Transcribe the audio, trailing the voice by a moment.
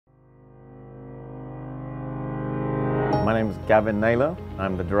My name is Gavin Naylor.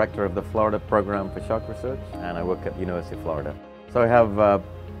 I'm the director of the Florida Program for Shark Research, and I work at the University of Florida. So I have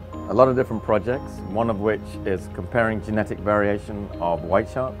a lot of different projects, one of which is comparing genetic variation of white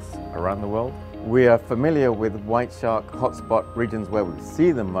sharks around the world. We are familiar with white shark hotspot regions where we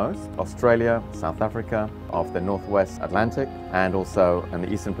see them most: Australia, South Africa, off the Northwest Atlantic, and also in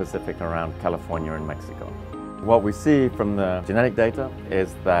the Eastern Pacific around California and Mexico. What we see from the genetic data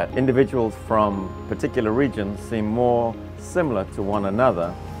is that individuals from particular regions seem more similar to one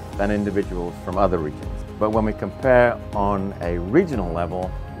another than individuals from other regions. But when we compare on a regional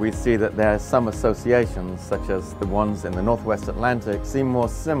level, we see that there are some associations, such as the ones in the Northwest Atlantic seem more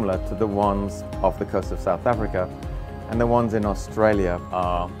similar to the ones off the coast of South Africa, and the ones in Australia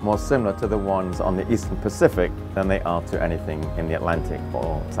are more similar to the ones on the Eastern Pacific than they are to anything in the Atlantic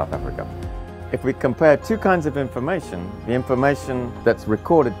or South Africa. If we compare two kinds of information, the information that's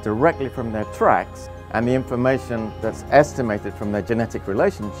recorded directly from their tracks and the information that's estimated from their genetic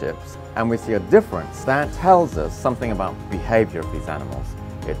relationships, and we see a difference, that tells us something about the behavior of these animals.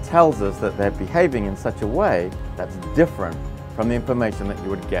 It tells us that they're behaving in such a way that's different from the information that you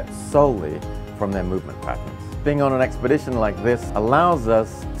would get solely from their movement patterns. Being on an expedition like this allows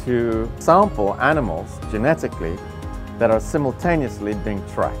us to sample animals genetically that are simultaneously being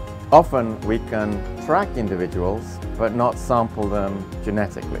tracked. Often we can track individuals but not sample them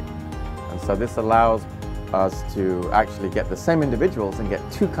genetically. And so this allows us to actually get the same individuals and get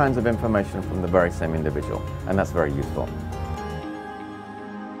two kinds of information from the very same individual. And that's very useful.